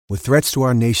With threats to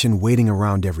our nation waiting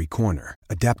around every corner,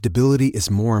 adaptability is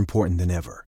more important than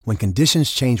ever. When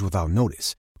conditions change without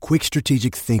notice, quick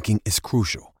strategic thinking is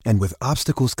crucial. And with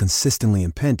obstacles consistently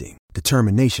impending,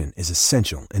 determination is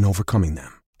essential in overcoming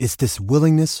them. It's this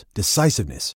willingness,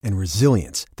 decisiveness, and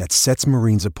resilience that sets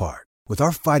Marines apart. With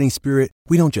our fighting spirit,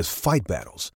 we don't just fight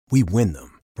battles, we win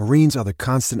them. Marines are the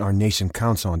constant our nation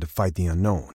counts on to fight the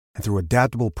unknown. And through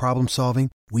adaptable problem solving,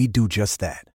 we do just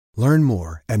that. Learn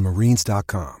more at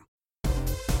marines.com.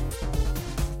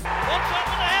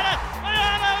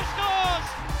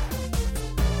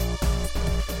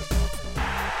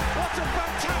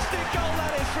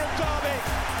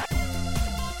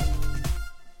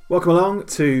 Welcome along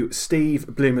to Steve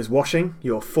Bloomer's Washing,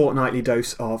 your fortnightly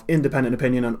dose of independent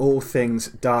opinion on all things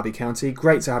Derby County.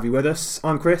 Great to have you with us.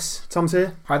 I'm Chris. Tom's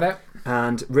here. Hi there.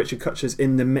 And Richard Kutcher's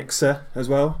in the mixer as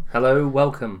well. Hello,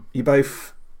 welcome. You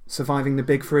both surviving the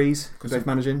big freeze? Both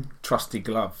managing? Trusty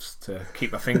gloves to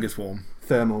keep my fingers warm.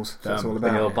 Thermals, that's all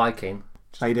about. When you're biking.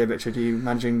 How you doing, Richard? Are you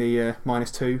managing the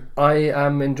 -2? I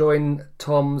am enjoying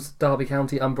Tom's Derby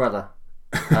County umbrella.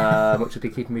 Which will be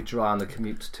keeping me dry on the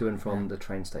commute to and from the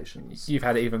train stations. You've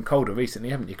had it even colder recently,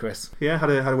 haven't you, Chris? Yeah, had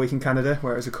a week in Canada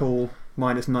where it was a cool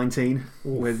 -19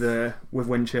 with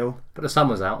wind chill. But the sun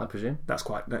was out, I presume. That's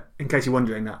quite. In case you're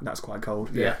wondering, that's quite cold.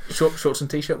 Yeah. Shorts and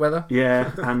t-shirt weather.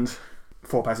 Yeah, and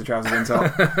 4 pairs of trousers on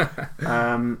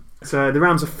top. So the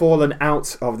Rams have fallen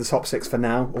out of the top 6 for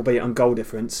now, albeit on goal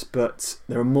difference. But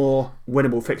there are more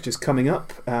winnable fixtures coming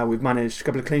up. We've managed a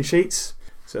couple of clean sheets.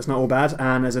 So it's not all bad,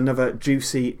 and there's another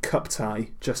juicy cup tie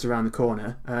just around the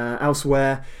corner.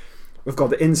 Elsewhere, we've got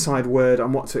the inside word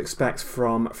on what to expect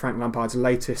from Frank Lampard's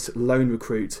latest loan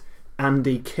recruit,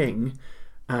 Andy King,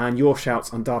 and your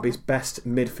shouts on Derby's best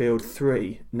midfield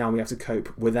 3. Now we have to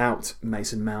cope without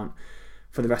Mason Mount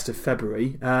for the rest of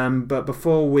February. But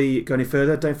before we go any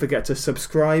further, don't forget to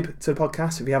subscribe to the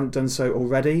podcast if you haven't done so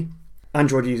already.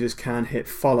 Android users can hit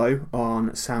follow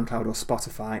on SoundCloud or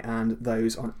Spotify, and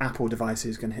those on Apple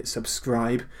devices can hit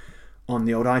subscribe on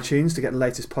the old iTunes to get the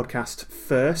latest podcast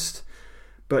first.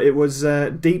 But it was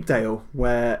Deepdale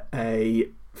where a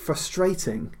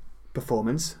frustrating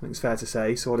performance, I think it's fair to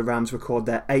say, saw the Rams record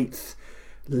their 8th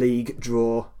league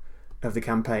draw of the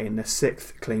campaign, their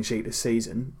 6th clean sheet this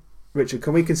season. Richard,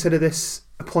 can we consider this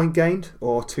a point gained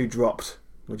or 2 dropped,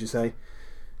 would you say?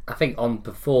 I think on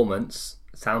performance,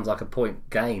 sounds like a point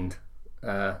gained.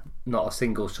 Not a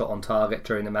single shot on target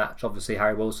during the match. Obviously,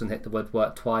 Harry Wilson hit the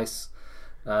woodwork twice.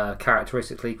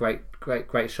 Characteristically,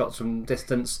 great shots from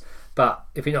distance. But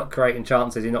if you're not creating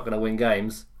chances, you're not going to win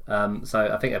games.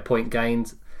 So I think a point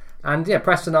gained. And yeah,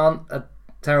 Preston aren't a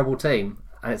terrible team,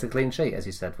 and it's a clean sheet, as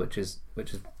you said, which is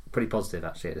pretty positive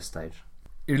actually at this stage.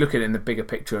 You look at it in the bigger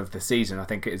picture of the season, I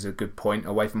think it is a good point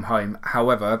away from home.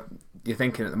 However, you're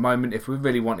thinking at the moment, if we're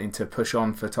really wanting to push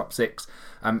on for top 6,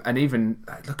 and even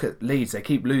look at Leeds, they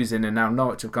keep losing, and now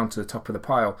Norwich have gone to the top of the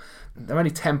pile. They're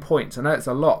only 10 points. I know it's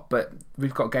a lot, but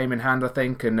we've got a game in hand, I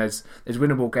think, and there's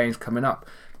winnable games coming up.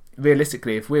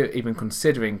 Realistically, if we're even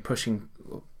considering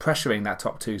pressuring that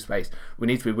top 2 space, we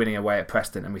need to be winning away at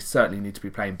Preston, and we certainly need to be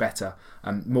playing better.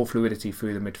 More fluidity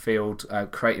through the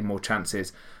midfield, creating more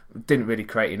chances. Didn't really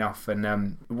create enough,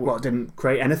 and didn't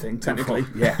create anything technically.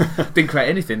 Yeah, didn't create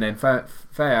anything. Then fair.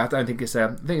 I don't think it's I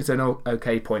think it's an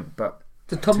okay point, but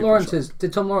did Tom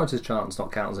Lawrence's chance not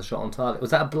count as a shot on target?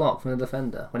 Was that a block from the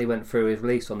defender when he went through his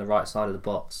release on the right side of the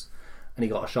box and he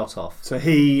got a shot off? So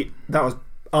that was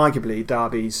arguably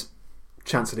Derby's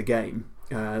chance of the game.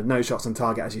 No shots on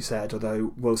target, as you said,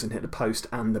 although Wilson hit the post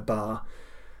and the bar.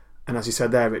 And as you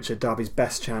said there, Richard, Derby's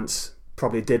best chance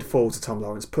probably did fall to Tom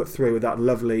Lawrence, put through with that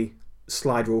lovely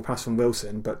slide rule pass from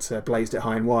Wilson, but blazed it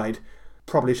high and wide.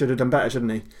 Probably should have done better,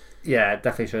 shouldn't he? Yeah,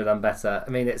 definitely should have done better.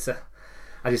 I mean, as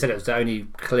you said, it was the only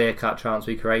clear-cut chance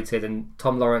we created, and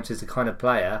Tom Lawrence is the kind of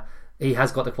player, he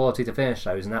has got the quality to finish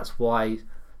those, and that's why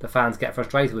the fans get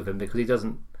frustrated with him, because he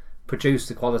doesn't produce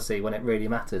the quality when it really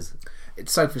matters.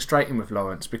 It's so frustrating with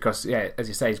Lawrence because, yeah, as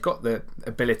you say, he's got the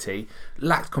ability,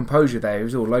 lacked composure there. He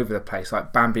was all over the place,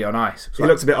 like Bambi on ice. He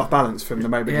looked a bit off balance from the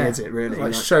moment he hit it, really.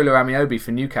 Like Sholo Amiobi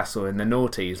for Newcastle in the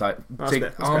noughties, like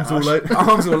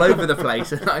arms all over the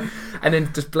place, and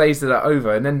then just blazed it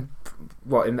over. And then,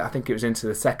 I think it was into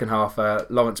the second half,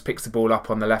 Lawrence picks the ball up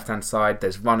on the left-hand side.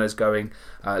 There's runners going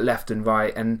left and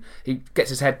right, and he gets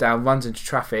his head down, runs into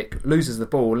traffic, loses the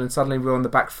ball, and suddenly we're on the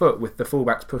back foot with the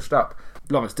fullbacks pushed up.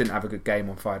 Lawrence didn't have a good game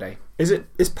on Friday.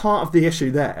 Is part of the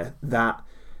issue there that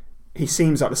he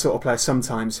seems like the sort of player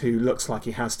sometimes who looks like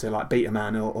he has to beat a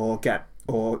man or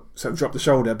sort of drop the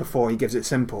shoulder before he gives it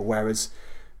simple, whereas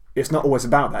it's not always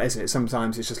about that, is it?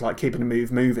 Sometimes it's just like keeping the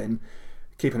move moving,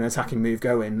 keeping an attacking move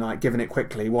going, like giving it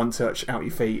quickly, one touch, out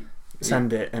your feet,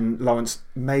 send it, and Lawrence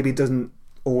maybe doesn't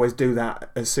always do that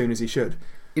as soon as he should.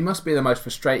 He must be the most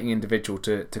frustrating individual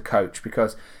to coach,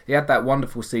 because he had that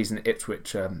wonderful season at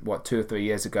Ipswich 2 or 3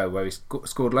 years ago where he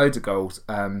scored loads of goals.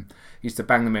 He used to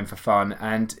bang them in for fun,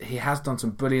 and he has done some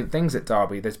brilliant things at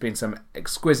Derby. There's been some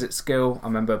exquisite skill. I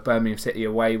remember Birmingham City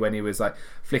away when he was like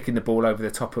flicking the ball over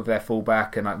the top of their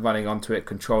fullback and like running onto it,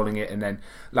 controlling it, and then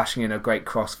lashing in a great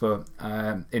cross for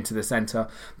into the centre.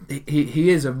 He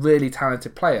is a really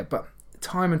talented player, but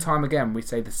time and time again we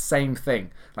say the same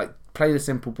thing, like play the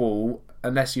simple ball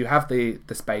unless you have the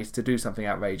space to do something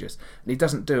outrageous, and he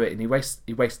doesn't do it, and he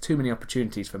wastes too many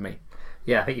opportunities for me.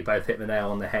 Yeah, I think you both hit the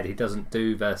nail on the head. He doesn't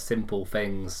do the simple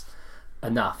things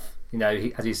enough. You know,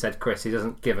 as you said, Chris, he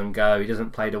doesn't give and go. He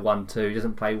doesn't play the 1-2. He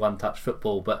doesn't play one-touch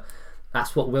football. But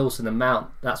that's what Wilson and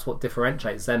Mount, that's what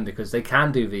differentiates them, because they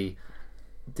can do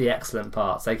the excellent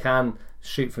parts. They can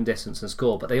shoot from distance and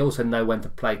score, but they also know when to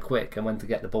play quick and when to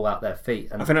get the ball out their feet.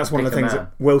 And I think that's one of the things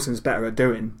that Wilson's better at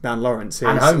doing than Lawrence.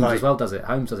 And Holmes as well does it.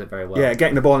 Holmes does it very well. Yeah,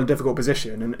 getting the ball in a difficult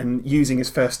position and using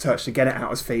his first touch to get it out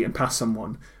his feet and pass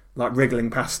someone, like wriggling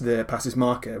past his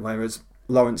marker, whereas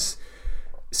Lawrence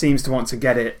seems to want to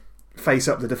get it, face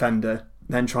up the defender,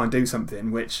 then try and do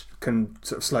something, which can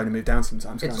sort of slowly move down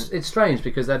sometimes. It's strange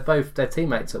because they're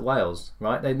teammates at Wales,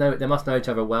 right? They must know each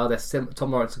other well.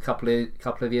 Tom Lawrence a couple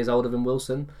of years older than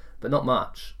Wilson, but not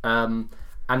much. And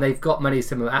they've got many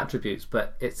similar attributes,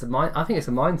 but I think it's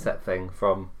a mindset thing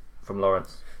from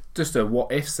Lawrence. Just a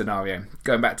what if scenario.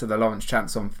 Going back to the Lawrence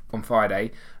chance on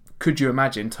Friday. Could you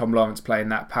imagine Tom Lawrence playing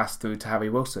that pass through to Harry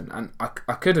Wilson? And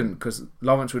I couldn't, because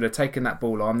Lawrence would have taken that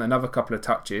ball on, another couple of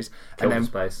touches, killed the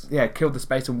space. Yeah, killed the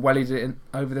space and wellied it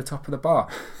over the top of the bar.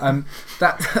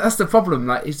 That's the problem.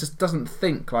 Like, he just doesn't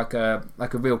think like a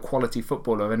real quality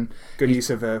footballer. And good use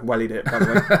of wellied it, by the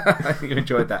way. I think you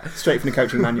enjoyed that. Straight from the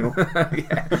coaching manual.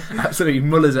 Yeah, absolutely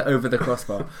mullers it over the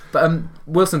crossbar. But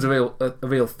Wilson's a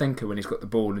real thinker when he's got the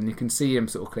ball, and you can see him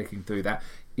sort of clicking through that.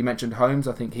 You mentioned Holmes.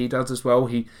 I think he does as well.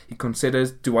 He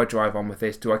considers, do I drive on with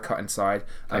this? Do I cut inside?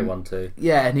 I want to.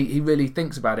 Yeah, and he really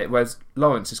thinks about it. Whereas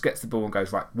Lawrence just gets the ball and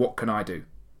goes, right, what can I do?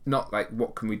 Not like,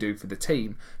 what can we do for the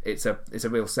team? It's a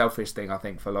real selfish thing, I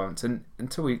think, for Lawrence. And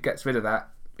until he gets rid of that,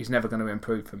 he's never going to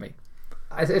improve for me.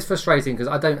 It's frustrating because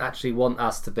I don't actually want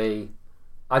us to be...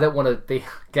 I don't want to be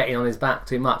getting on his back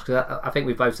too much, because I think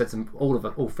we've both said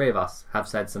all three of us have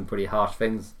said some pretty harsh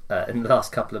things in the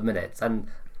last couple of minutes, and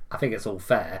I think it's all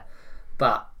fair,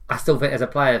 but I still think there's a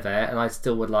player there, and I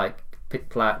still would like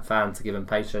fans to give him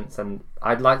patience, and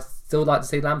I'd still like to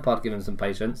see Lampard give him some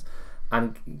patience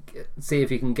and see if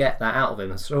he can get that out of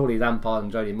him. And surely Lampard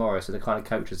and Jody Morris are the kind of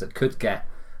coaches that could get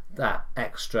that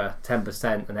extra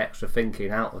 10% and extra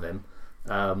thinking out of him.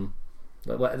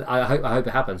 I hope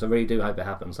it happens. I really do hope it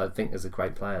happens. I think there's a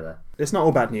great player there. It's not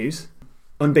all bad news.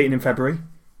 Unbeaten in February,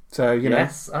 so you know.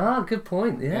 Yes. Good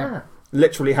point. Yeah.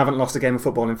 Literally haven't lost a game of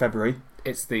football in February.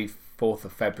 It's the 4th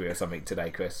of February or something today,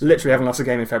 Chris. Literally haven't lost a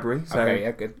game in February. So. Okay,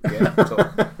 yeah, good. Yeah, so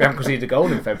we haven't conceded a goal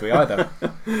in February either.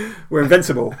 We're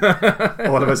invincible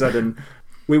all of a sudden.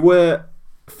 We were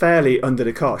fairly under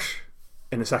the cosh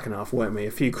in the second half, weren't we?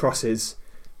 A few crosses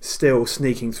still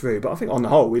sneaking through, but I think on the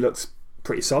whole we looked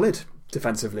pretty solid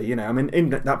defensively. You know, I mean,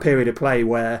 in that period of play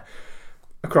where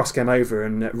a cross came over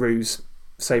and Roos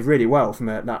saved really well from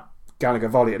that Gallagher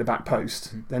volley at the back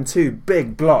post, then 2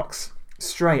 big blocks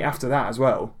straight after that as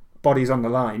well, bodies on the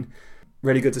line.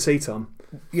 Really good to see, Tom.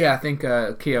 Yeah, I think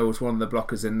Keogh was one of the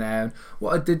blockers in there.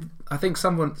 I think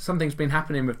something's been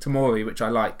happening with Tomori, which I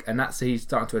like, and that's he's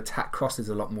starting to attack crosses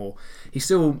a lot more. He's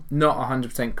still not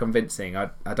 100% convincing.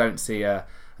 I don't see a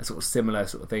sort of similar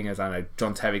sort of thing as, I know,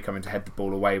 John Terry coming to head the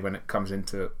ball away when it comes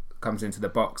into the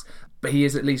box, but he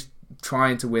is at least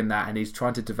trying to win that, and he's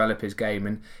trying to develop his game,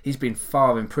 and he's been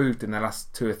far improved in the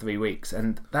last 2 or 3 weeks,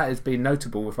 and that has been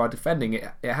notable with our defending.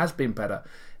 It has been better.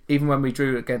 Even when we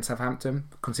drew against Southampton,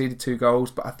 conceded 2 goals,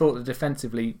 but I thought that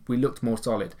defensively we looked more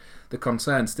solid. The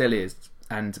concern still is,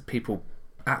 and people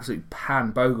absolutely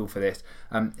pan Bogle for this,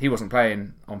 he wasn't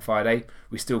playing on Friday.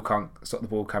 We still can't stop the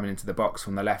ball coming into the box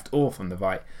from the left or from the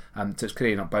right, so it's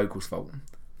clearly not Bogle's fault.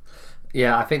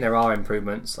 Yeah, I think there are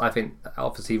improvements. I think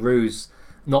obviously Roos,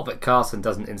 not that Carson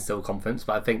doesn't instill confidence,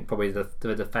 but I think probably the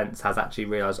defence has actually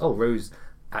realised, Roos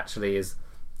actually is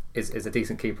a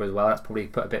decent keeper as well. That's probably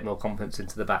put a bit more confidence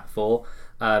into the back four.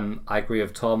 I agree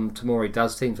with Tom. Tomori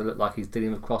does seem to look like he's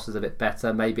dealing with crosses a bit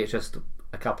better. Maybe it's just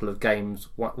a couple of games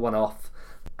one off.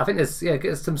 I think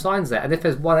there's some signs there. And if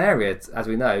there's one area, as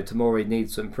we know, Tomori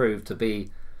needs to improve to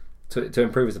be to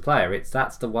improve as a player.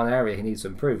 That's the one area he needs to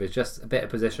improve. It's just a bit of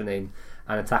positioning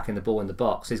and attacking the ball in the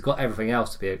box. He's got everything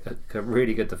else to be a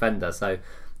really good defender. So,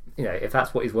 if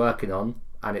that's what he's working on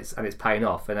and it's paying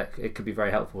off, then it could be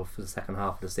very helpful for the second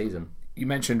half of the season. You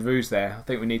mentioned Roos there. I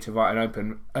think we need to write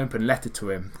an open letter to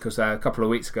him, because a couple of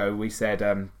weeks ago we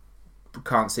said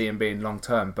can't see him being long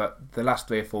term, but the last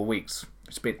 3 or 4 weeks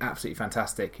it's been absolutely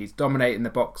fantastic. He's dominating the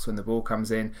box when the ball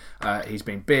comes in. He's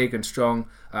been big and strong,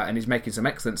 and he's making some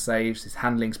excellent saves. His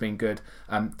handling's been good.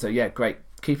 So yeah, great.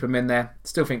 Keep him in there.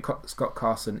 Still think Scott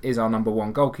Carson is our number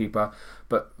one goalkeeper,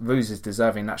 but Roos is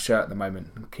deserving that shirt at the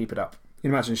moment. Keep it up. You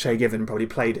can imagine Shay Given probably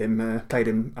played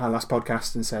him our last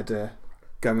podcast and said,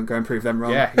 go and prove them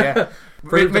wrong. Yeah.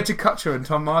 Richard Kutcher and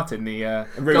Tom Martin. And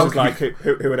Roos was like,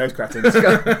 who are those cretins?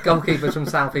 Goalkeepers from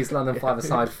South East London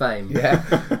five-a-side fame. Yeah.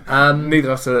 Neither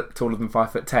of us are taller than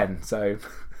 5'10", so...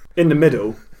 In the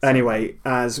middle, anyway,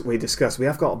 as we discussed, we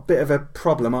have got a bit of a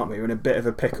problem, aren't we? We're in a bit of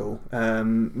a pickle.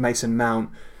 Mason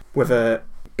Mount, with a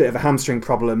bit of a hamstring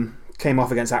problem, came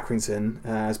off against Accrington,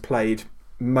 has played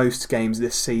most games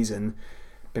this season,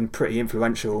 been pretty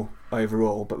influential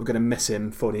overall, but we're going to miss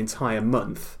him for the entire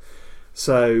month.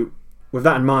 So with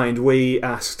that in mind, we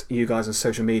asked you guys on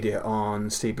social media, on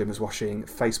Steve Bloomers Washing,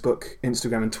 Facebook,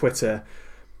 Instagram and Twitter,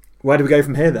 where do we go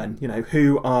from here then?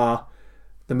 Who are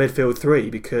the midfield three?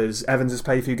 Because Evans has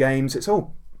played a few games. It's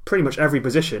all pretty much every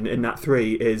position in that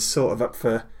three is sort of up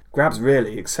for grabs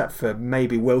really, except for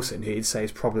maybe Wilson, who you'd say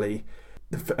is probably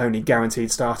the only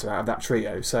guaranteed starter out of that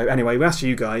trio. So anyway, we asked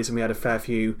you guys and we had a fair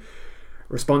few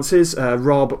responses.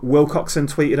 Rob Wilcoxon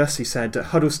tweeted us. He said,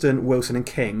 Huddleston, Wilson and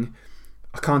King.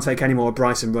 I can't take any more of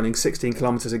Bryson running 16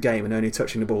 kilometres a game and only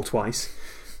touching the ball twice.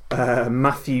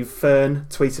 Matthew Fern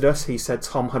tweeted us. He said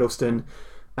Tom Huddleston,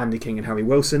 Andy King and Harry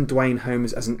Wilson. Dwayne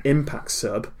Holmes as an impact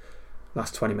sub.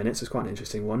 Last 20 minutes is quite an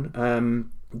interesting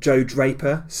one. Joe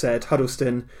Draper said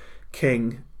Huddleston,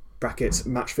 King, brackets,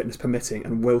 match fitness permitting,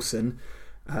 and Wilson.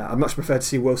 I'd much prefer to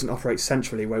see Wilson operate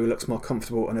centrally where he looks more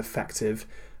comfortable and effective.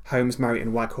 Holmes, Marriott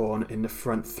and Waghorn in the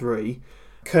front three.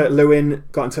 Kurt Lewin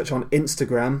got in touch on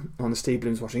Instagram, on the Steve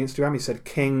Bloomers Watching Instagram. He said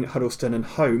King, Huddleston and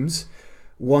Holmes.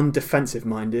 One defensive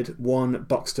minded, one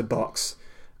box to box,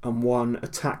 and one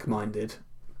attack minded.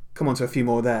 Come on to a few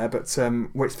more there, but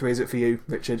which three is it for you,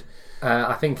 Richard?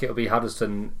 I think it'll be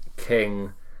Huddleston,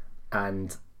 King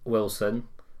and Wilson.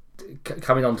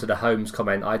 Coming on to the Holmes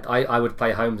comment, I would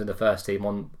play Holmes in the first team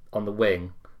on the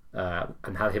wing,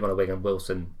 and have him on a wing and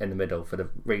Wilson in the middle for the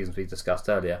reasons we discussed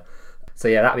earlier. So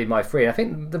yeah, that'd be my three. And I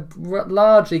think the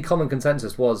largely common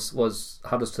consensus was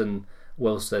Huddleston,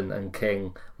 Wilson and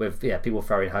King, with people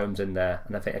throwing Holmes in there,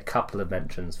 and I think a couple of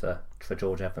mentions for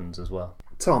George Evans as well.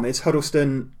 Tom, is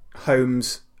Huddleston,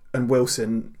 Holmes and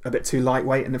Wilson a bit too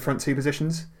lightweight in the front two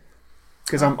positions?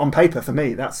 Because on paper, for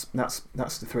me, that's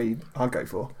the three I'd go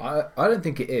for. I don't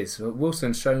think it is.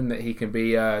 Wilson's shown that he can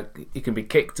be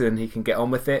kicked and he can get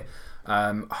on with it.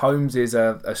 Holmes is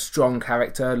a strong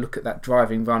character. Look at that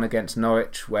driving run against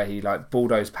Norwich where he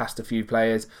bulldozed past a few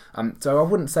players. So I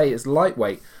wouldn't say it's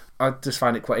lightweight. I just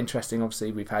find it quite interesting.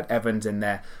 Obviously, we've had Evans in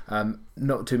there.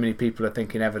 Not too many people are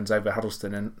thinking Evans over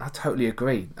Huddleston, and I totally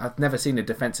agree. I've never seen a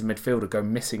defensive midfielder go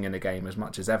missing in a game as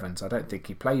much as Evans. I don't think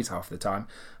he plays half the time.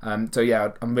 So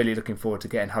yeah, I'm really looking forward to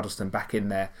getting Huddleston back in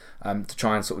there to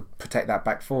try and sort of protect that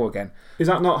back four again. Is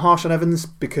that not harsh on Evans?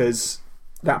 Because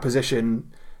that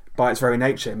position, by its very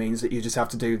nature, means that you just have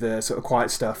to do the sort of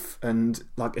quiet stuff, and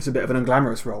it's a bit of an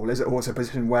unglamorous role. Is it also a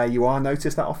position where you are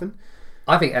noticed that often?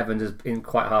 I think Evans has been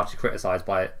quite harshly criticised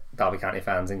by Derby County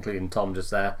fans, including Tom just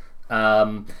there.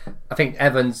 I think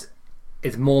Evans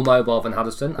is more mobile than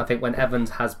Huddleston. I think when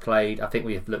Evans has played, I think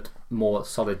we have looked more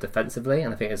solid defensively,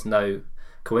 and I think it's no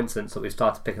coincidence that we've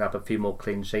started picking up a few more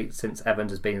clean sheets since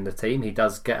Evans has been in the team. He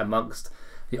does get amongst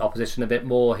the opposition a bit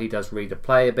more, he does read a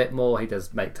play a bit more, he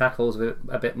does make tackles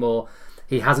a bit more.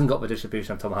 He hasn't got the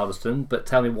distribution of Tom Huddleston, but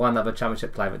tell me one other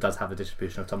Championship player that does have the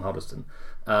distribution of Tom Huddleston.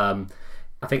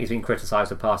 I think he's been criticised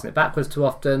for passing it backwards too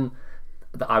often.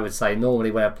 I would say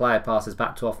normally when a player passes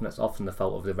back too often, it's often the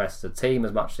fault of the rest of the team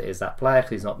as much as it is that player,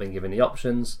 because he's not been given the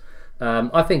options.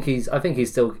 I think he's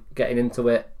still getting into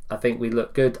it. I think we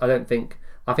look good. I think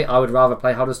I would rather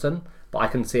play Huddleston, but I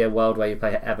can see a world where you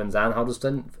play Evans and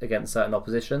Huddleston against certain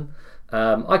opposition.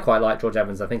 I quite like George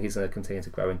Evans. I think he's going to continue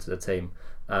to grow into the team.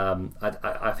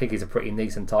 I think he's a pretty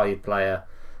neat and tidy player.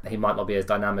 He might not be as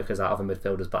dynamic as our other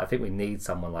midfielders, but I think we need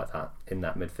someone like that in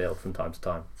that midfield from time to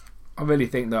time. I really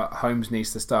think that Holmes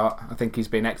needs to start. I think he's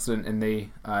been excellent in the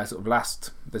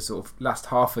last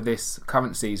half of this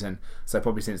current season. So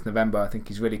probably since November, I think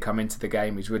he's really come into the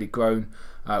game. He's really grown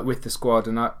with the squad,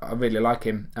 and I really like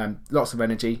him. Lots of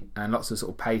energy and lots of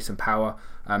sort of pace and power.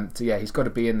 He's got to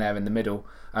be in there in the middle.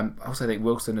 I also think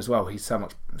Wilson as well. He's so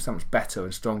much better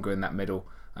and stronger in that middle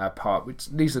part,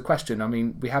 which leaves the question. I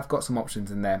mean, we have got some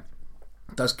options in there.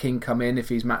 Does King come in if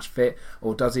he's match fit,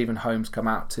 or does even Holmes come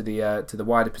out to the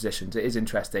wider positions? It is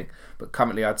interesting, but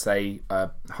currently I'd say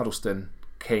Huddleston,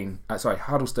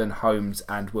 Holmes,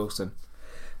 and Wilson.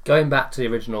 Going back to the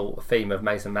original theme of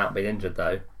Mason Mount being injured,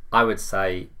 though, I would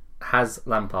say, has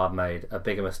Lampard made a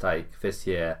bigger mistake this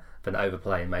year than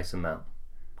overplaying Mason Mount?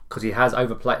 Because he has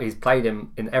overplayed. He's played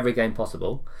him in every game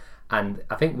possible, and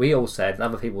I think we all said, and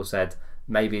other people said,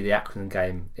 maybe the Accrington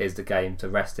game is the game to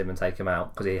rest him and take him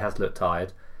out because he has looked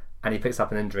tired, and he picks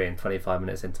up an injury in 25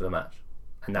 minutes into the match,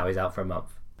 and now he's out for a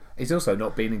month. He's also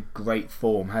not been in great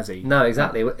form, has he? No,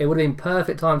 exactly. It would have been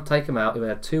perfect time to take him out. He would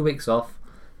have had 2 weeks off.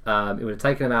 It would have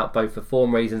taken him out both for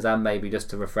form reasons and maybe just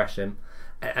to refresh him.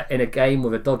 In a game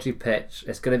with a dodgy pitch,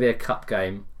 it's going to be a cup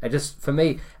game. It just, for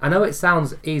me, I know it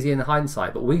sounds easy in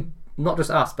hindsight, but we, not just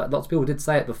us, but lots of people did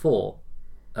say it before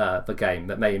the game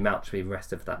that maybe Mount should be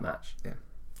rested for that match. Yeah,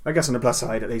 I guess on the plus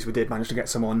side, at least we did manage to get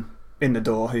someone in the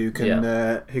door who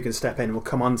can step in. We'll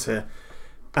come on to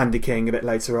Andy King a bit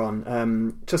later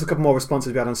on. Just a couple more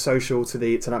responses we had on social to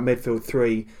that midfield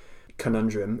three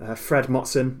conundrum. Fred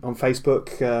Motson on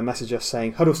Facebook messaged us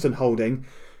saying Huddleston holding,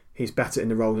 he's better in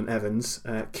the role than Evans.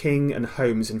 King and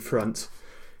Holmes in front.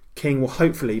 King will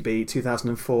hopefully be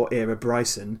 2004 era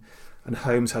Bryson, and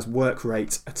Holmes has work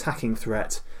rate, attacking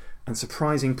threat, and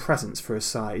surprising presence for his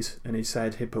size. And he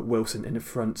said he'd put Wilson in the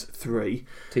front three.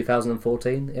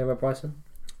 2014 era Bryson?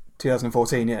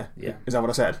 2014, yeah. Is that what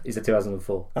I said? He said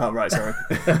 2004. Oh, right, sorry.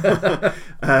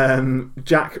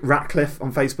 Jack Ratcliffe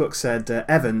on Facebook said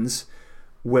Evans,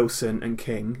 Wilson and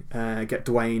King. Get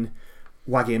Dwayne,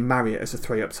 Waggy and Marriott as the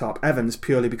three up top. Evans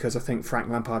purely because I think Frank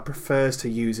Lampard prefers to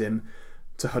use him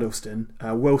to Huddleston.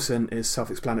 Wilson is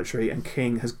self-explanatory, and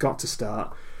King has got to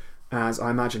start, as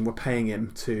I imagine we're paying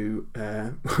him,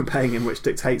 which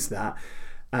dictates that.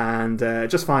 And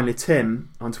just finally, Tim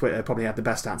on Twitter probably had the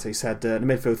best answer. He said the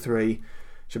midfield three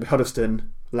should be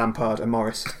Huddleston, Lampard and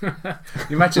Morris.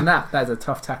 You imagine that? That's a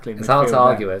tough tackling. It's hard to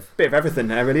argue with. Bit of everything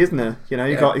there, really, isn't there? You know,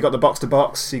 you got the box to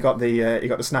box, you got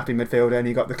the snappy midfielder, and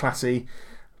you got the classy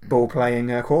ball playing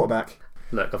quarterback.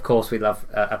 Look, of course we love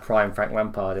a prime Frank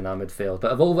Lampard in our midfield,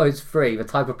 but of all those three, the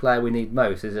type of player we need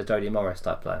most is a Jody Morris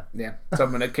type player. Yeah,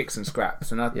 someone that kicks and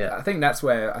scraps, and I think that's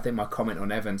where my comment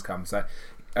on Evans comes. So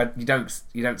you don't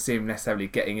see him necessarily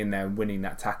getting in there and winning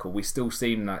that tackle. We still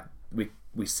seem like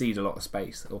we cede a lot of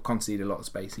space, or concede a lot of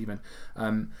space even,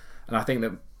 and I think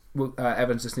that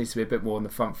Evans just needs to be a bit more on the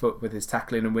front foot with his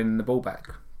tackling and winning the ball back.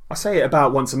 I say it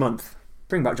about once a month.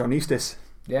 Bring back John Eustace.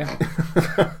 Yeah.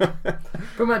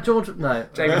 Bring back George. No,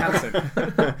 Jamie Hansen.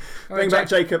 Bring back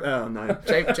Jacob. Oh no,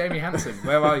 Jamie Hansen.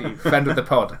 Where are you, friend of the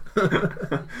pod?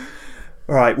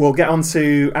 All right, we'll get on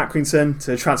to Accrington,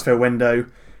 to the transfer window,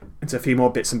 and to a few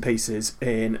more bits and pieces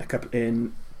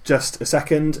in just a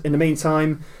second. In the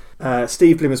meantime,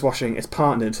 Steve Bloomers Washing is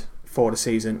partnered for the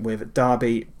season with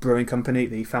Derby Brewing Company,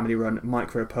 the family-run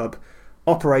micro pub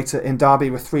operator in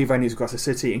Derby, with 3 venues across the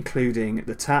city, including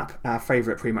the Tap, our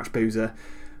favourite pre-match boozer,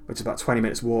 which is about 20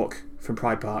 minutes walk from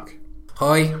Pride Park.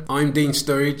 Hi, I'm Dean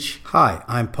Sturridge. Hi,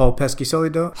 I'm Paul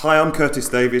Pesky-Solido. Hi, I'm Curtis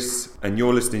Davis, and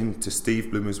you're listening to Steve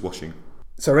Bloomers Washing.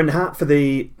 So we're in the hat for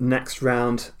the next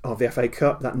round of the FA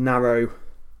Cup, that narrow,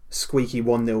 squeaky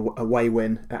 1-0 away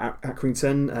win at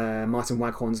Accrington. Martin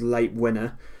Waghorn's late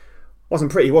winner.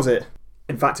 Wasn't pretty, was it?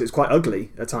 In fact, it was quite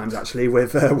ugly at times, actually,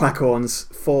 with Waghorn's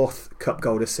 4th cup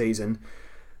goal this season.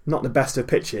 Not the best of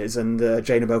pitches, and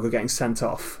Jane Bogle getting sent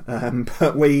off.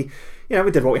 But we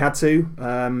did what we had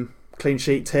to. Clean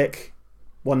sheet, tick.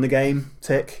 Won the game,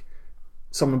 tick.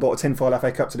 Someone brought a tinfoil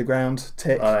FA Cup to the ground,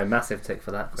 tick. Oh, massive tick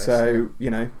for that, Chris. So,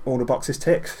 all the boxes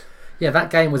ticked. Yeah, that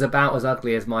game was about as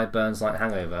ugly as my Burns Night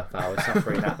hangover that I was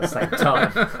suffering at the same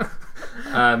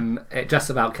time. It just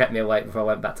about kept me awake before I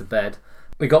went back to bed.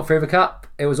 We got through the cup.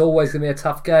 It was always going to be a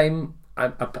tough game.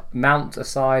 Mount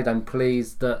aside, I'm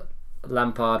pleased that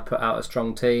Lampard put out a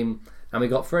strong team and we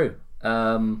got through.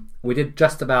 We did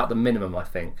just about the minimum, I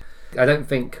think. I don't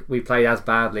think we played as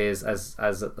badly as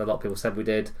a lot of people said we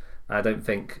did. I don't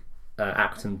think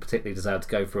Accrington particularly deserved to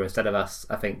go through instead of us.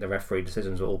 I think the referee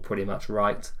decisions were all pretty much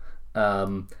right,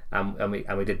 and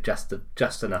we did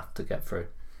just enough to get through.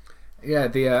 Yeah,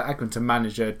 the Accrington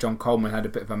manager, John Coleman, had a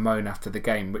bit of a moan after the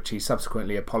game, which he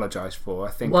subsequently apologised for.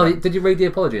 I think. Well, did you read the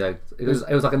apology though? It was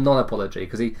like a non-apology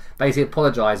because he basically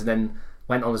apologised and then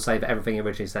went on to say that everything he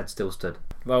originally said still stood.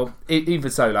 Well, even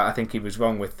so, I think he was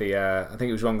wrong with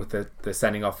the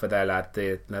sending off for their lad,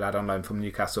 the lad on loan from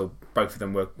Newcastle. Both of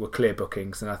them were clear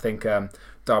bookings, and I think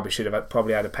Derby should have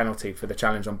probably had a penalty for the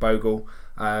challenge on Bogle.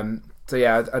 So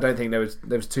yeah, I don't think there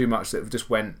was too much that just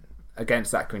went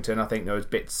against Accrington. I think there was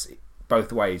bits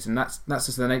both ways, and that's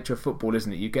just the nature of football,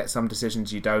 isn't it? You get some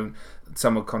decisions you don't,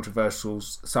 some are controversial,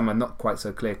 some are not quite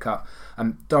so clear cut.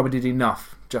 Derby did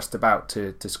enough just about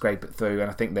to scrape it through, and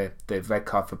I think the red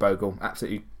card for Bogle,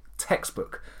 absolutely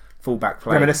textbook full-back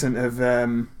play. Reminiscent of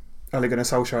Ole Gunnar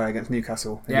Solskjaer against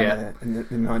Newcastle in the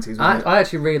 90s. I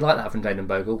actually really like that from Jayden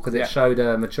Bogle because it showed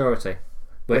maturity.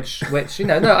 Which I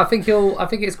think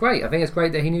it's great. I think it's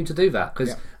great that he knew to do that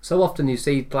because so often you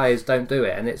see players don't do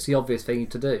it, and it's the obvious thing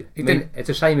to do. It's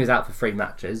a shame he's out for 3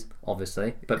 matches,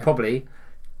 obviously, but probably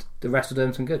the rest will do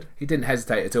him some good. He didn't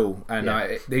hesitate at all, and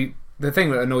the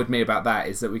thing that annoyed me about that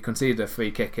is that we conceded a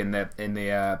free kick in the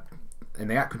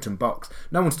Accrington box.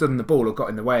 No one stood on the ball or got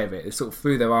in the way of it. They sort of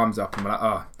threw their arms up and were like,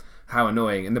 "Oh, how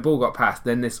annoying!" And the ball got past.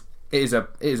 Then it is a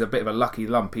bit of a lucky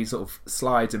lump. He sort of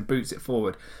slides and boots it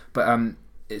forward, but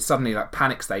it's suddenly like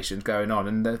panic stations going on,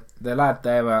 and the lad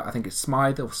there, I think it's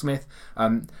Smythe or Smith,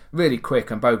 really quick,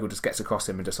 and Bogle just gets across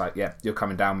him and just like, yeah, you're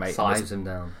coming down, mate. Sides him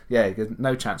down. Yeah,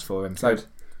 no chance for him. So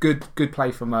good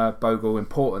play from Bogle,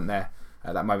 important there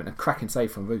at that moment, and cracking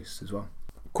save from Roos as well.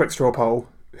 Quick straw poll: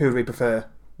 who do we prefer,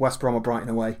 West Brom or Brighton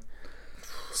away?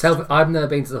 I've never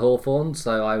been to the Hawthorn,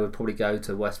 so I would probably go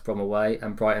to West Brom away,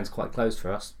 and Brighton's quite close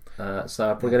for us. So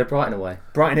I'll probably go to Brighton away.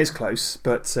 Brighton is close,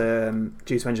 but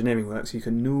due to engineering works, you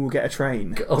can get a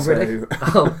train. Oh, really?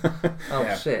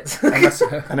 Shit.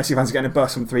 unless you fancy getting a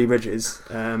bus from Three Bridges.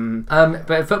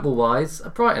 But football-wise,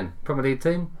 Brighton, Premier League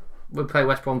team. We'll play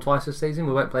West Brom twice this season.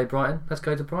 We won't play Brighton. Let's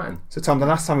go to Brighton. So, Tom, the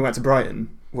last time we went to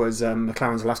Brighton was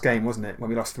McLaren's last game, wasn't it? When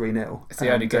we lost 3-0. It's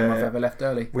the only game I've ever left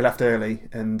early. We left early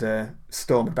and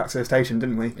stormed back to the station,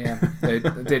 didn't we? Yeah.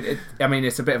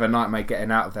 It's a bit of a nightmare getting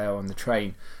out of there on the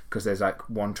train because there's like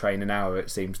one train an hour,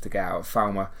 it seems, to get out of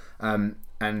Falmer.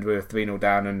 And we were 3-0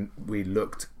 down, and we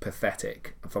looked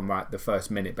pathetic from the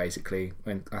first minute, basically,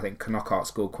 when I think Knockout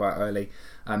scored quite early.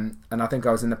 And I think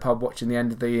I was in the pub watching the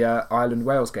end of the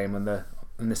Ireland-Wales game on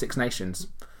the Six Nations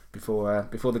before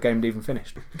the game had even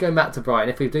finished. Going back to Brighton,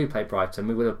 if we do play Brighton,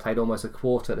 we would have played almost a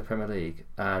quarter of the Premier League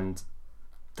and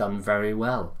done very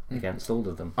well against all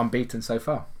of them. Unbeaten so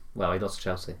far. Well, he lost to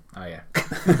Chelsea. Oh, yeah.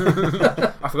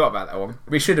 I forgot about that one.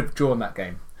 We should have drawn that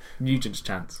game. Nugent's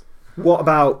chance. What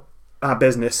about our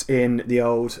business in the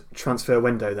old transfer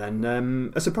window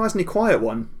then? A surprisingly quiet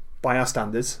one by our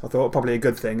standards. I thought probably a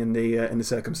good thing in the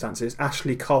circumstances.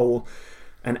 Ashley Cole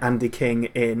and Andy King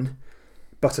in,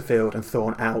 Butterfield and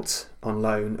Thorne out on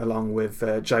loan, along with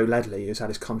Joe Ledley, who's had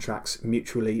his contracts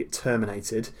mutually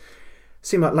terminated.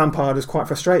 Seemed like Lampard was quite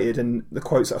frustrated in the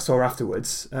quotes that I saw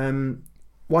afterwards.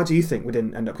 Why do you think we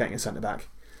didn't end up getting a centre-back?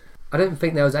 I don't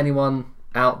think there was anyone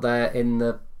out there in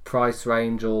the price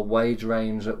range or wage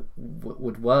range that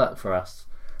would work for us.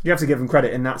 You have to give him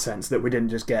credit in that sense that we didn't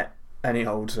just get any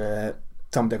old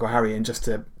Tom, Dick or Harry in just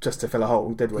to fill a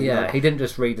hole, did we? Yeah, he didn't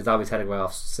just read the Derby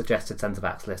Telegraph's suggested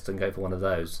centre-backs list and go for one of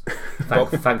those,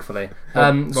 thankfully.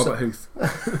 Robert Huth.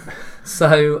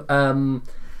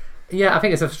 Yeah, I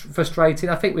think it's frustrating.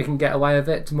 I think we can get away with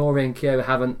it. Tamori and Keogh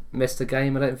haven't missed a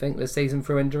game, I don't think, this season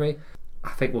through injury. I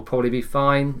think we'll probably be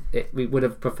fine. We would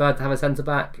have preferred to have a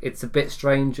centre-back. It's a bit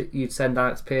strange that you'd send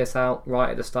Alex Pearce out right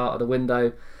at the start of the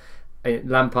window.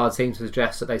 Lampard seems to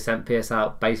suggest that they sent Pearce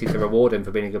out basically to reward him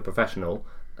for being a good professional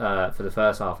for the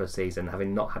first half of the season,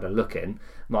 having not had a look in.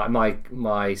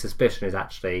 My suspicion is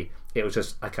actually it was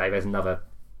just, okay, there's another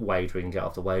wage we can get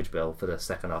off the wage bill for the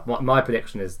second half. My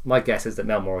guess is that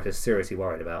Mel Morris is seriously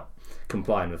worried about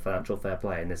complying with financial fair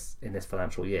play in this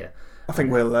financial year. I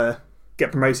think we'll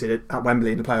get promoted at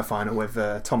Wembley in the playoff final with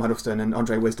Tom Huddleston and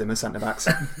Andre Wisdom as centre-backs.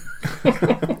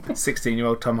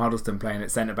 16-year-old Tom Huddleston playing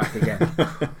at centre-back again.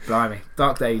 Blimey,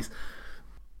 dark days.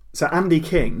 So Andy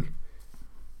King,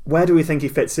 where do we think he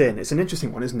fits in? It's an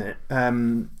interesting one, isn't it?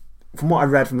 From what I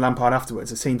read from Lampard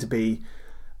afterwards, there seemed to be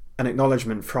an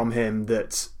acknowledgement from him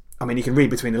that, I mean, you can read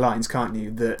between the lines, can't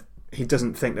you, that he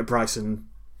doesn't think that Bryson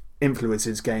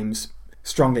influences games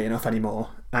strongly enough anymore,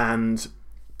 and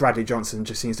Bradley Johnson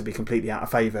just seems to be completely out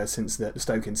of favour since the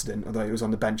Stoke incident, although he was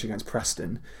on the bench against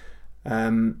Preston.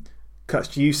 Cuts,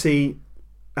 do you see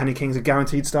Andy King as a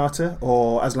guaranteed starter,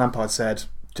 or, as Lampard said,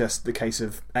 just the case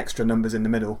of extra numbers in the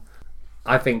middle?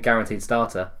 I think guaranteed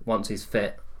starter once he's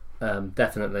fit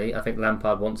definitely. I think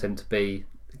Lampard wants him to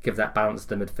give that balance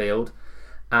to the midfield.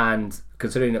 And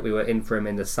considering that we were in for him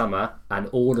in the summer, and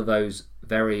all of those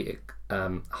very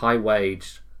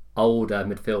high-waged, older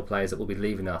midfield players that will be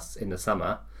leaving us in the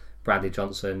summer, Bradley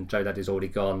Johnson, Joe Daddy's already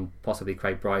gone, possibly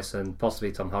Craig Bryson,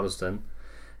 possibly Tom Huddleston,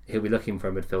 he'll be looking for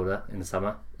a midfielder in the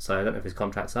summer. So I don't know if his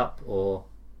contract's up, or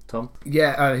Tom?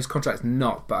 Yeah, his contract's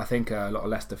not, but I think a lot of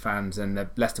Leicester fans and the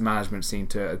Leicester management seem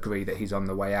to agree that he's on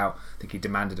the way out. I think he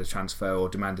demanded a transfer or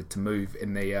demanded to move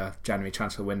in the January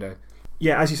transfer window.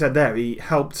 Yeah, as you said there, he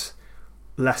helped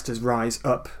Leicester's rise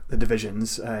up the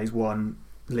divisions. He's won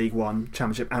League One,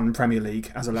 Championship and Premier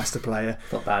League as a Leicester player.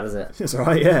 Not bad, is it? It's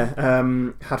alright, yeah.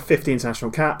 Had 50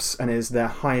 international caps and is their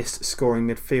highest scoring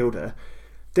midfielder.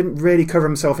 Didn't really cover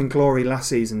himself in glory last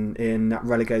season in that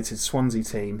relegated Swansea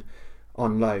team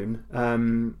on loan.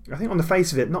 I think on the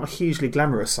face of it, not a hugely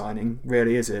glamorous signing,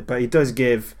 really, is it? But he does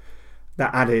give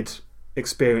that added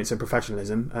experience and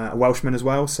professionalism. A Welshman as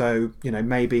well, so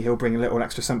maybe he'll bring a little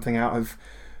extra something out of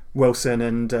Wilson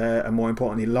and more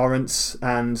importantly Lawrence,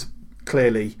 and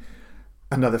clearly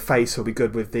another face will be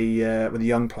good with the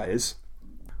young players.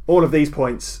 All of these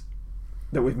points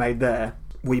that we've made there,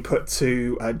 we put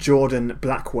to Jordan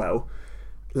Blackwell,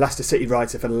 Leicester City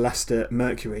writer for the Leicester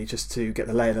Mercury, just to get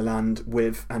the lay of the land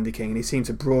with Andy King, and he seemed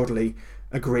to broadly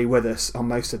agree with us on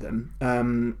most of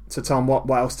them. So Tom, what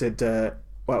else did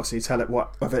you tell it?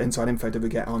 What other inside info did we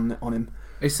get on him?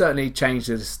 He's certainly changed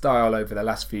his style over the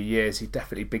last few years. He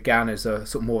definitely began as a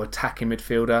sort of more attacking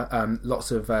midfielder.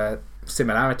 Lots of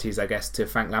similarities, I guess, to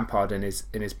Frank Lampard in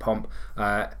his pomp.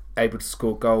 Able to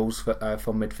score goals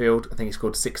from midfield. I think he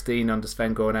scored 16 under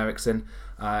Sven-Göran Eriksson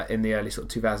in the early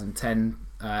sort of 2010-11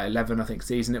 I think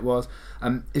season it was.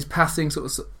 His passing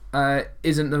sort of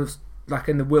isn't like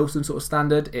in the Wilson sort of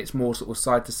standard. It's more sort of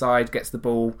side to side, gets the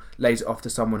ball, lays it off to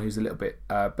someone who's a little bit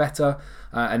better,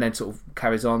 and then sort of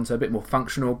carries on. So a bit more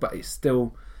functional, but it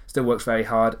still works very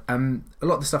hard. A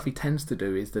lot of the stuff he tends to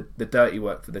do is the dirty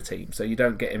work for the team. So you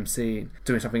don't get him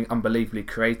doing something unbelievably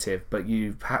creative, but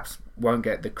you perhaps won't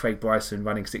get the Craig Bryson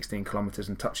running 16 kilometres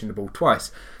and touching the ball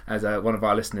twice, as one of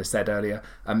our listeners said earlier.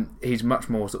 He's much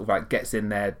more sort of like gets in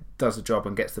there, does the job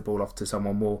and gets the ball off to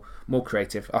someone more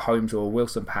creative, a Holmes or a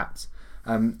Wilson perhaps.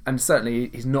 And certainly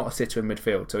he's not a sitter in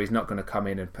midfield, so he's not going to come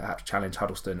in and perhaps challenge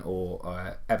Huddleston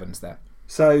or Evans there.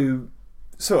 So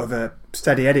sort of a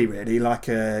steady Eddie, really, like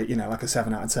a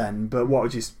 7 out of 10. But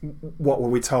what were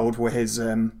we told were his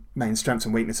main strengths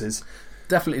and weaknesses?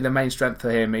 Definitely the main strength for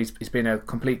him. He's been a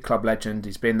complete club legend.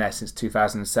 He's been there since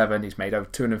 2007. He's made over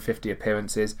 250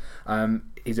 appearances.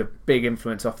 He's a big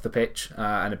influence off the pitch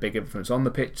and a big influence on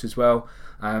the pitch as well.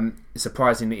 It's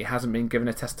surprising that he hasn't been given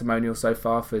a testimonial so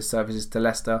far for his services to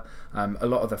Leicester. A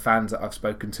lot of the fans that I've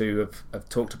spoken to have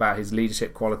talked about his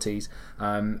leadership qualities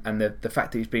and the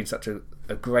fact that he's been such a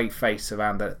great face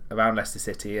around Leicester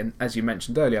City. And as you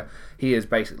mentioned earlier, he has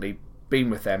basically been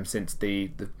with them since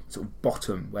the sort of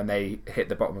bottom, when they hit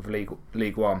the bottom of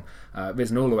League One,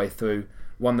 risen all the way through,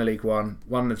 won the League One,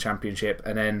 won the Championship,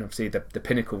 and then obviously the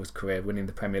pinnacle of his career, winning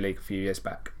the Premier League a few years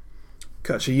back.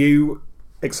 Kutch, are you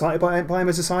excited by him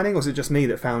as a signing, or is it just me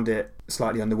that found it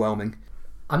slightly underwhelming?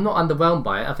 I'm not underwhelmed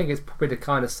by it. I think it's probably the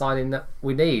kind of signing that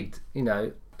we need.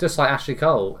 Just like Ashley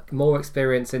Cole, more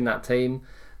experience in that team.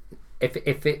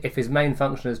 If his main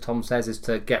function, as Tom says, is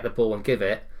to get the ball and give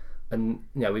it, and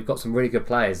we've got some really good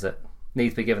players that need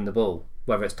to be given the ball,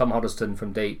 whether it's Tom Huddleston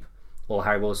from deep or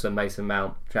Harry Wilson, Mason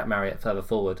Mount, Jack Marriott further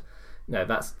forward.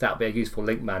 That'll be a useful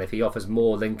link man. If he offers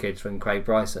more linkage than Craig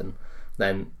Bryson,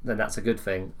 then that's a good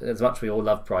thing. As much as we all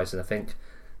love Bryson, I think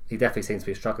he definitely seems to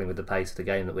be struggling with the pace of the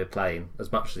game that we're playing,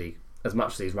 as much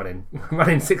as he's running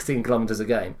 16 kilometres a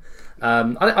game.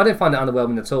 I don't find it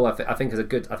underwhelming at all. I think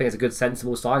it's a good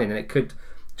sensible signing, and it could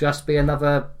just be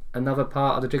another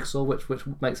part of the jigsaw which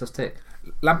makes us tick.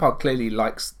 Lampard clearly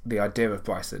likes the idea of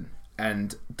Bryson,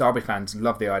 and Derby fans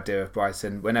love the idea of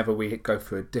Bryson. Whenever we go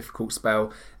through a difficult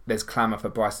spell, there's clamour for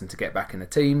Bryson to get back in the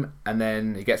team, and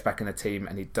then he gets back in the team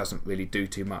and he doesn't really do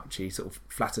too much. He sort of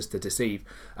flatters to deceive.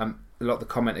 A lot of the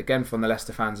comment again from the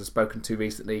Leicester fans I've spoken to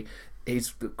recently,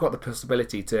 he's got the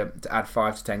possibility to add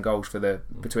 5 to 10 goals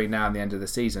between now and the end of the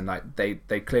season. Like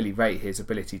they clearly rate his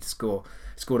ability to score.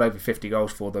 He scored over 50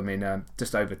 goals for them in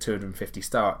just over 250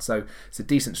 starts. So it's a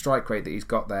decent strike rate that he's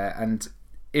got there. And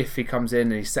if he comes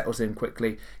in and he settles in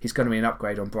quickly, he's going to be an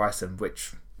upgrade on Bryson,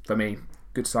 which for me,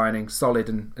 good signing, solid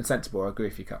and sensible. I agree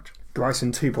with you, Kutch.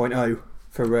 Bryson 2.0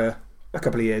 for a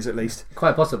couple of years at least.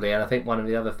 Quite possibly, and I think one of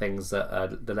the other things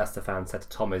that the Leicester fans said to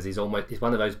Tom is he's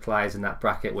one of those players in that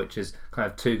bracket which is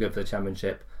kind of too good for the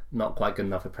Championship, not quite good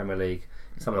enough for Premier League.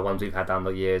 Some of the ones we've had down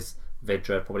the years,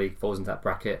 Vidra probably falls into that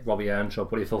bracket. Robbie Earnshaw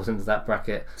probably falls into that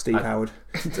bracket. Steve Howard.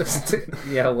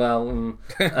 Yeah, well,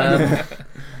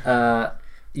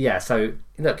 yeah. So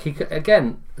look,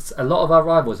 again, a lot of our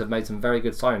rivals have made some very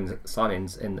good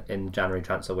signings in January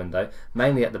transfer window,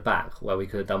 mainly at the back where we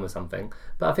could have done with something.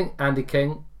 But I think Andy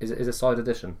King is a side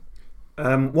addition.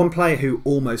 One player who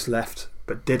almost left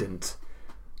but didn't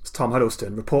was Tom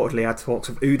Huddleston. Reportedly had talks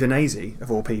of Udinese,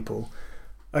 of all people,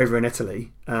 over in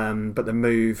Italy, but the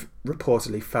move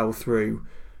reportedly fell through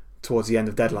towards the end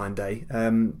of deadline day.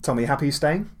 Tom, are you happy he's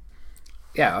staying?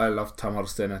 Yeah, I love Tom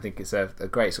Huddleston. I think it's a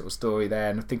great sort of story there,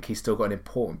 and I think he's still got an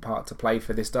important part to play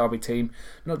for this Derby team,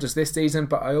 not just this season,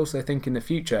 but I also think in the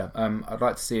future. I'd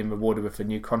like to see him rewarded with a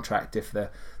new contract if the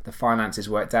finances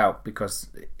worked out, because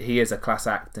he is a class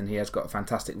act and he has got a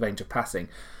fantastic range of passing.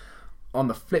 On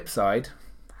the flip side,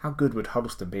 how good would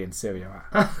Huddleston be in Serie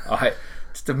A?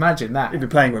 Just imagine that. He'd be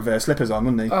playing reverse slippers on,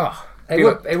 wouldn't he? Oh, it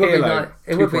would be nice.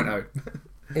 It would be. 2.0.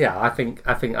 Yeah, I think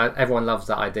everyone loves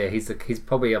that idea. He's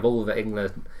probably, of all the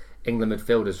England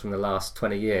midfielders from the last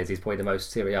 20 years, he's probably the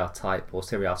most Serie A type or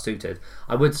Serie A suited.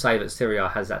 I would say that Serie A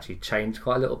has actually changed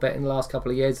quite a little bit in the last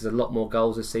couple of years. There's a lot more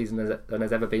goals this season than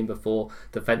there's ever been before.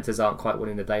 Defences aren't quite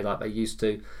winning the day like they used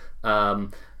to.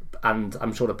 And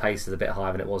I'm sure the pace is a bit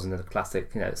higher than it was in the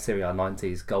classic, Serie A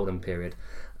 90s golden period.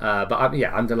 But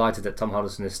I'm delighted that Tom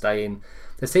Huddleston is staying.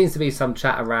 There seems to be some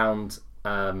chat around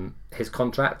his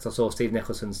contract. I saw Steve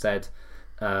Nicholson said,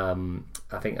 I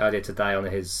think earlier today on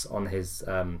his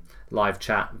live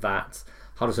chat, that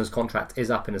Huddleston's contract is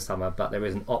up in the summer, but there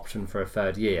is an option for a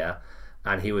third year,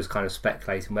 and he was kind of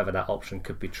speculating whether that option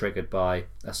could be triggered by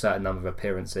a certain number of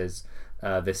appearances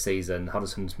this season.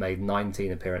 Huddleston's made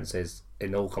 19 appearances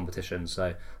in all competitions, so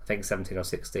I think 17 or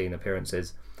 16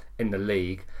 appearances in the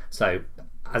league. So,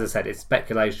 as I said, it's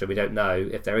speculation. We don't know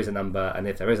if there is a number, and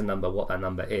if there is a number, what that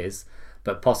number is.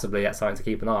 But possibly that's something to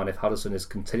keep an eye on. If Huddleston is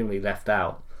continually left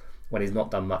out when he's not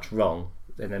done much wrong,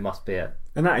 then there must be a...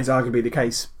 And that is arguably the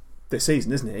case this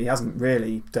season, isn't it? He hasn't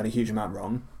really done a huge amount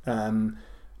wrong.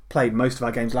 Played most of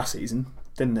our games last season,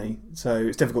 didn't he? So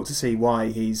it's difficult to see why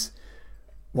he's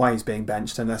being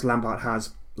benched, unless Lampard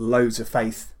has loads of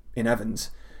faith in Evans.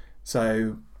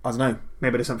 So I don't know,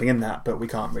 maybe there's something in that, but we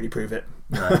can't really prove it.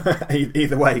 No.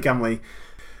 Either way, can we?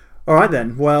 Alright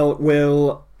then, well,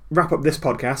 we'll wrap up this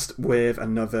podcast with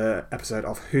another episode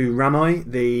of Who Ram I,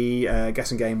 the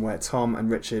guessing game where Tom and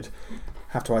Richard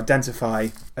have to identify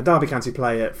a Derby County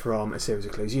player from a series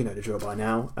of clues. You know the drill by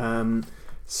now.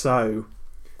 So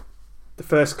the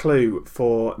first clue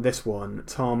for this one: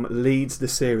 Tom leads the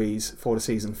series for the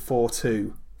season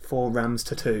 4-2, 4 Rams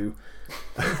to 2.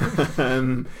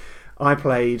 I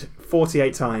played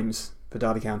 48 times for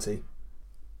Derby County.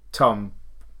 Tom,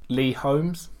 Lee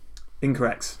Holmes.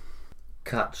 Incorrect.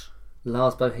 Kutch.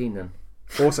 Lars Bohinen.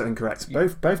 Also incorrect.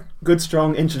 Both good,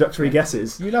 strong introductory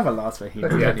guesses. You love a Lars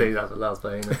Bohinen. Yeah, I do love a Lars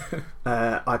Bohinen.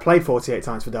 I played 48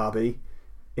 times for Derby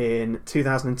in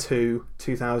 2002,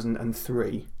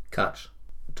 2003. Kutch.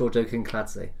 Giorgio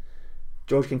Kincladze.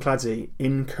 George Kincladze.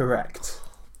 Incorrect.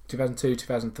 2002,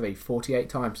 2003. 48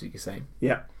 times, you saying?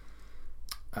 Yeah.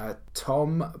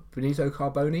 Tom, Benito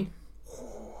Carboni.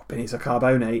 Benito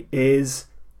Carbone is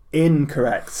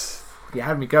incorrect. You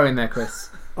had me going there, Chris.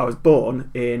 I was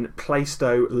born in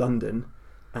Plaistow, London,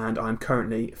 and I'm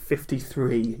currently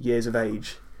 53 years of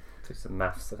age. Do some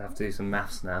maths. I'd have to do some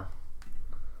maths now.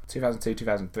 2002,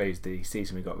 2003 is the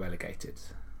season we got relegated.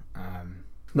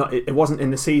 It wasn't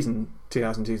in the season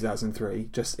 2002, 2003,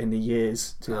 just in the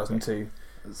years 2002,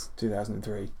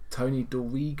 2003. Tony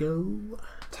Dorigo.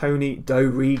 Tony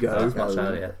Dorigo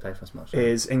That's much earlier.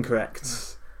 is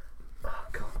incorrect. Oh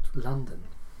God, London.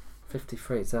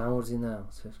 53. So how old is he now?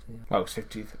 It's 50. Well, it's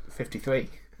 53.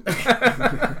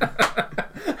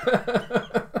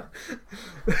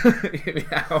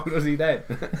 How old was he then?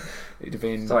 He'd have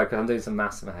been... Sorry, because I'm doing some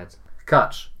maths in my head.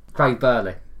 Kutch. Craig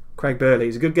Burley. Craig Burley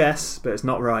is a good guess, but it's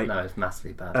not right. No, it's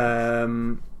massively bad.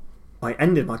 I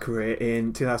ended my career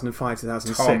in 2005,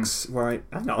 2006, where I...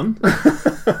 Hang on.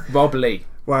 Rob Lee.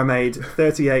 Where I made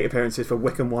 38 appearances for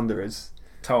Wycombe Wanderers.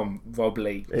 Tom, Rob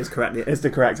Lee. It's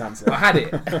the correct answer. I had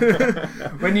it.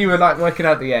 When you were working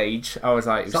out the age, I was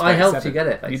like... So I helped you get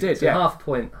it. You did, so yeah. Half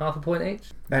a point each.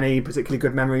 Any particularly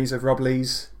good memories of Rob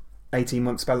Lee's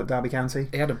 18-month spell at Derby County?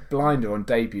 He had a blinder on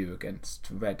debut against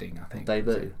Reading, I think.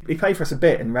 Debut. He played for us a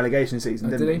bit in relegation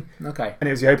season, didn't he? Okay. And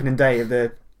it was the opening day of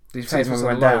the season when we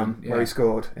went down, yeah. where he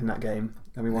scored in that game,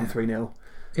 and we won 3-0.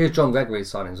 He was John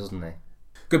Gregory's signings, wasn't he?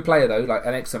 Good player though, like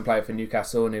an excellent player for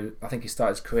Newcastle, and I think he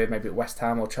started his career maybe at West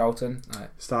Ham or Charlton.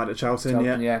 Started at Charlton,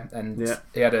 and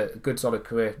he had a good solid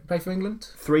career. Play for England?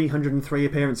 303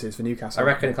 appearances for Newcastle. I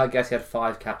reckon, I guess he had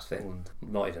 5 caps for England.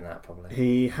 Not even that, probably.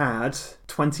 He had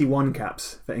 21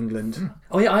 caps for England.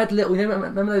 Oh yeah, I had little.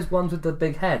 Remember those ones with the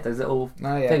big head? Those little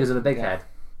figures with a big head.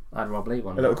 I had Rob Lee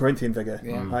one. A little Corinthian figure.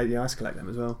 Yeah. I used to collect them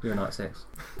as well. You're a 96.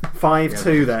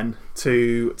 5-2 then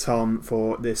to Tom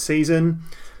for this season.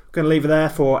 Going to leave it there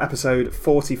for episode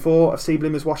 44 of Sea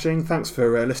Bloomers Washing. Thanks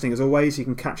for listening as always. You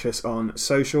can catch us on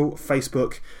social,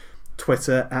 Facebook,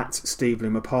 Twitter at Steve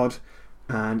Bloomer Pod,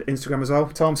 and Instagram as well.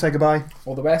 Tom, say goodbye.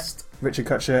 All the best. Richard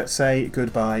Kutcher, say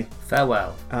goodbye.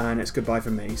 Farewell. And it's goodbye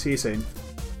from me. See you soon.